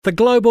The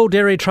global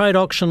dairy trade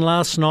auction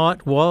last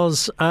night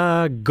was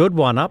a good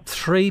one, up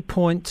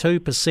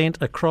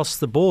 3.2% across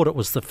the board. It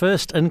was the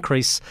first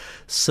increase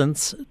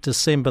since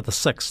December the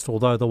 6th,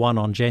 although the one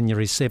on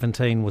January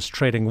 17 was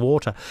treading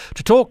water.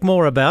 To talk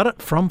more about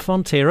it, from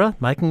Fonterra,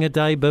 making a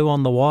debut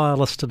on the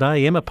wireless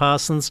today, Emma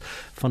Parsons,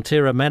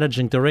 Fonterra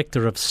Managing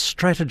Director of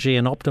Strategy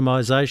and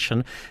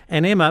Optimisation.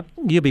 And Emma,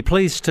 you'll be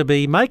pleased to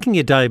be making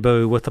your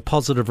debut with a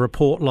positive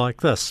report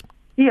like this.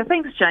 Yeah,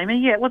 thanks, Jamie.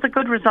 Yeah, it was a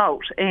good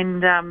result,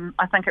 and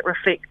I think it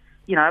reflects,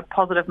 a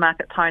positive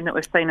market tone that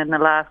we've seen in the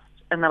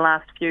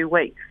last few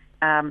weeks,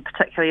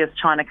 particularly as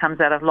China comes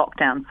out of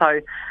lockdown.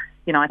 So,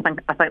 I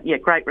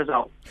think, great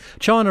result.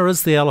 China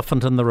is the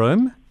elephant in the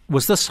room.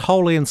 Was this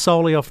wholly and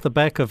solely off the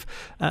back of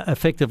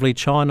effectively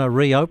China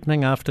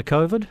reopening after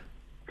COVID?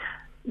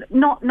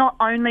 Not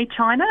only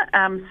China,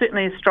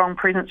 certainly a strong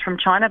presence from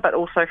China, but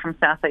also from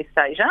Southeast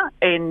Asia,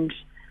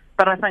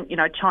 But I think,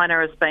 China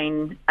has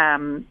been,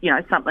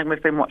 something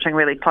we've been watching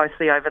really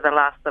closely over the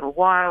last little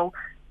while.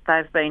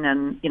 They've been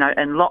in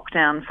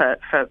lockdown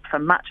for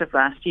much of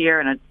last year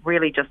and are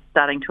really just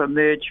starting to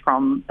emerge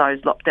from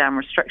those lockdown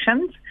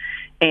restrictions.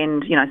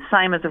 And,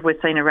 same as we've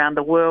seen around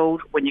the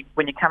world, when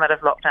you come out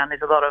of lockdown,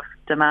 there's a lot of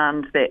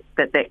demand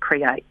that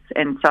creates.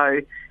 And so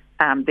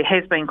there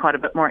has been quite a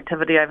bit more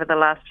activity over the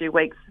last few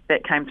weeks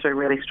that came through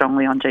really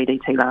strongly on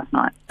GDT last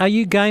night. Are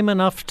you game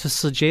enough to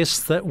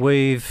suggest that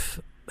we've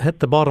hit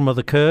the bottom of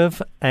the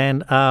curve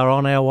and are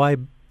on our way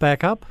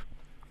back up?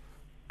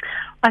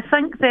 I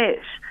think that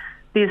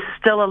there's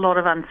still a lot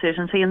of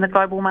uncertainty in the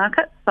global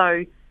market.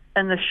 So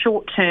in the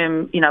short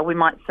term, we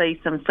might see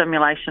some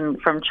stimulation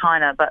from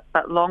China,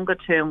 but longer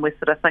term, we're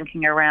sort of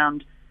thinking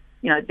around,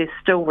 there's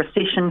still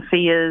recession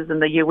fears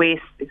in the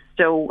US. There's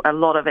still a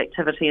lot of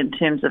activity in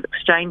terms of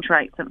exchange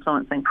rates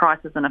influencing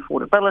prices and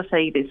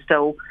affordability. There's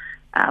still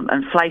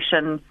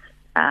inflation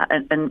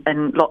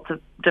in lots of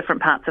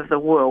different parts of the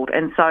world,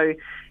 and so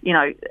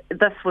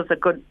this was a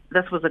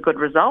good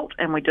result,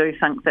 and we do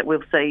think that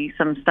we'll see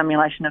some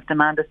stimulation of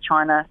demand as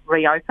China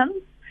reopens.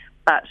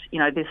 But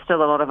there's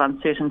still a lot of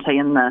uncertainty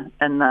in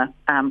the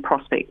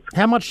prospects.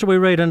 How much do we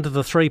read into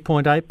the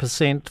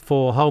 3.8%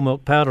 for whole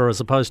milk powder as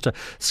opposed to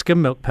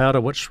skim milk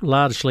powder, which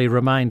largely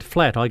remained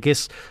flat? I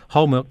guess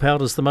whole milk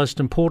powder is the most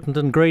important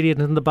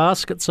ingredient in the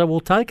basket, so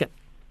we'll take it.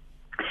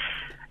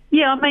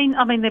 Yeah,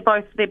 I mean,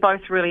 they're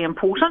both really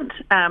important,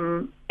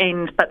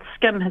 but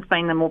skim has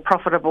been the more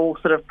profitable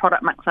sort of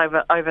product mix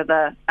over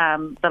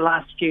the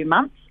last few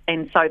months,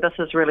 and so this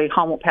is really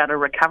whole milk powder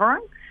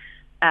recovering,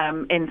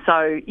 and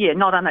so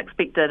not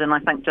unexpected, and I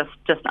think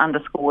just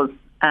underscores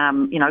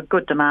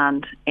good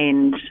demand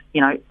and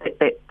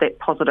that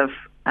positive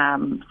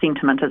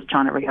sentiment as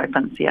China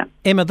reopens. Yeah,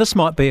 Emma, this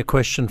might be a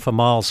question for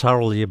Miles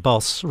Hurrell, your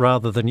boss,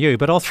 rather than you,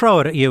 but I'll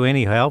throw it at you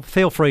anyhow.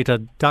 Feel free to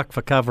duck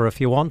for cover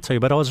if you want to.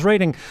 But I was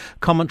reading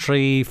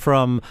commentary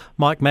from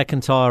Mike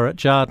McIntyre at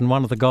Jarden,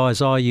 one of the guys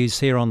I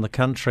use here on the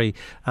country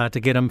to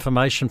get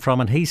information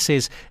from, and he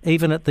says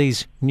even at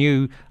these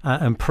new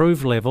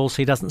improved levels,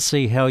 he doesn't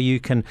see how you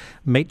can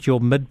meet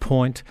your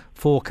midpoint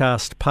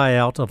forecast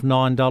payout of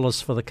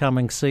 $9 for the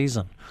coming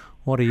season.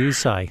 What do you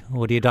say,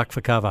 or do you duck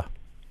for cover?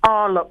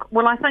 Oh, look,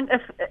 well, I think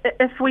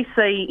if we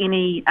see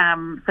any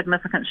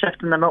significant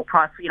shift in the milk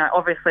price,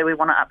 obviously we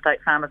want to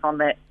update farmers on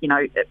that,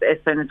 as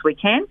soon as we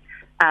can.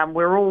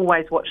 We're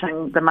always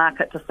watching the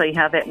market to see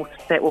how that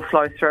will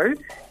flow through.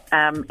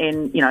 And,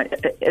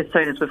 as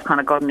soon as we've kind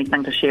of got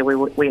anything to share,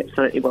 we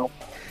absolutely will.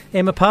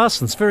 Emma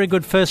Parsons, very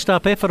good first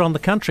up effort on the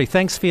country.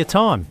 Thanks for your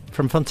time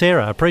from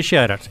Fonterra.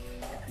 Appreciate it.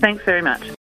 Thanks very much.